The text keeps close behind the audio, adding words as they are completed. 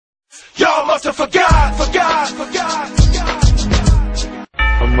Y'all must have forgot.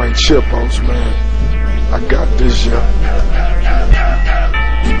 I might chip on you, man. I got this, yeah.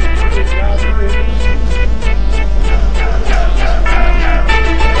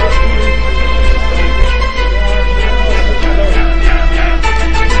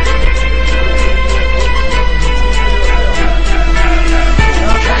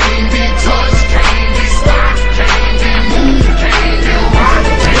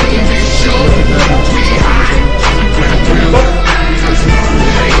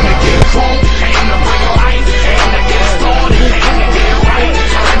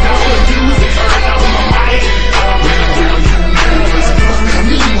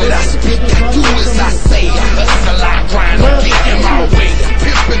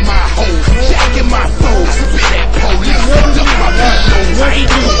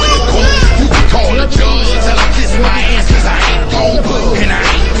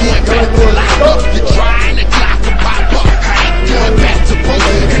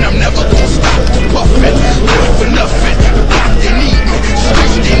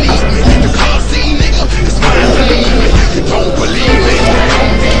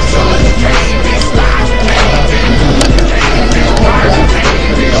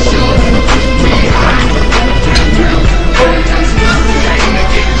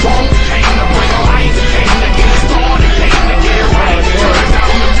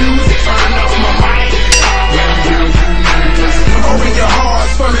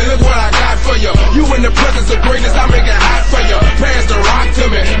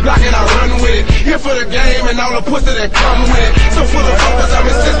 For the game and all the pussy that come with it. So full of focus, I'm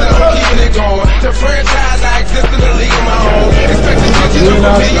insistent on keeping it going. The franchise, I exist in the league of my own. Expect attention to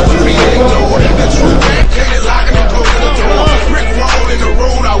familiar with being ignored. The true rap, can't locking and closing the door. Brick wall in the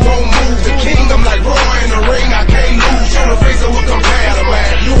road, I won't move. The king, I'm like Roy in the ring, I can't lose. Show the face of what compare to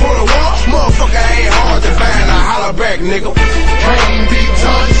man. You wanna walk? Motherfucker ain't hard to find. I holler back, nigga. Can't be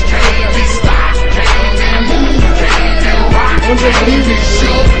touched, can't be stopped, can't be moved, can't be rocked, can't be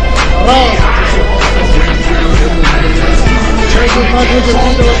shook.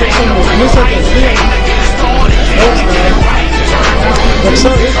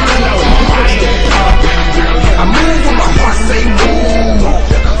 I move when my heart say move.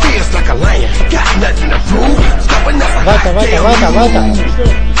 Feels like a lion, got nothing to prove. Stopping up my goddamn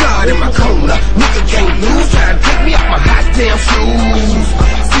God in my corner, nigga can't lose. Trying to take me out my hot damn shoes.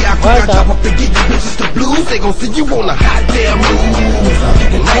 See, I quick I drop up and give you bitches the blues. They gon' see you on a hot damn move.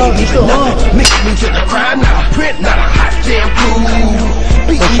 And I ain't even nothing, mix me to the crime. Not a print, not a hot damn groove.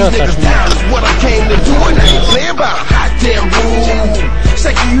 Beat these niggas down is what I came to do. And I ain't playing by a hot damn rule.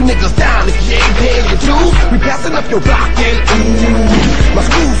 Shaking you niggas down if you ain't paying your dues. We passing up your block and ooh, my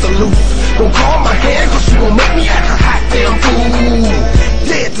screws are loose. Don't call my hand cause you gon' make me act a hot damn fool.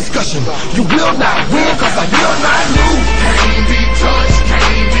 Dead discussion, you will not win cause I will not lose. Can't be touched,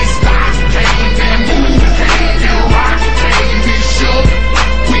 can't be stopped, can't be moved, can't be rocked, can't be shook.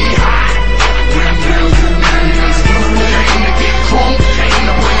 We hot, when will you niggas came to get crunk, came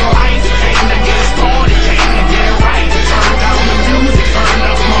to bring life, came to get started, came to get right. Turn down the music, turn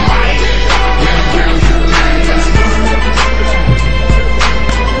up my mic. When will you niggas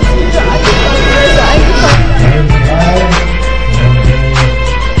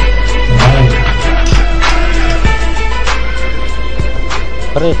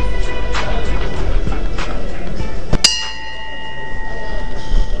Break.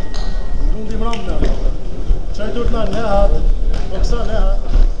 Rundi mramna. Çay durtlar Nehat. Boksa Nehat.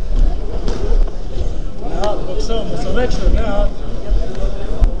 Nehat boksa musarekşle Nehat.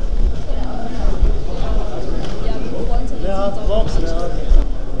 Nehat boks Nehat.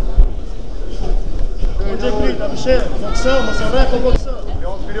 Önce bir şey boksa musarek boksa. И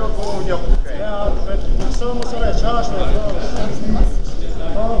он вперед голову не опускает. Nehat boksa musarek çaş ver.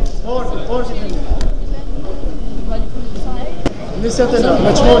 Спорт. Инициатива,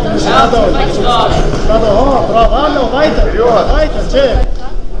 начнёт, правильно, weiter, check.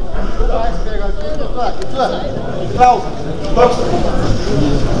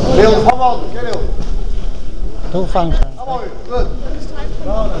 Kirill, помолчи, Kirill. Two function. Good.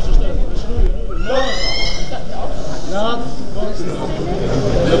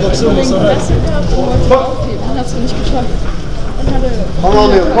 Der Boxer muss rein. Hat es nicht geschafft.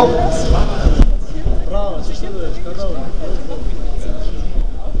 Помолчи,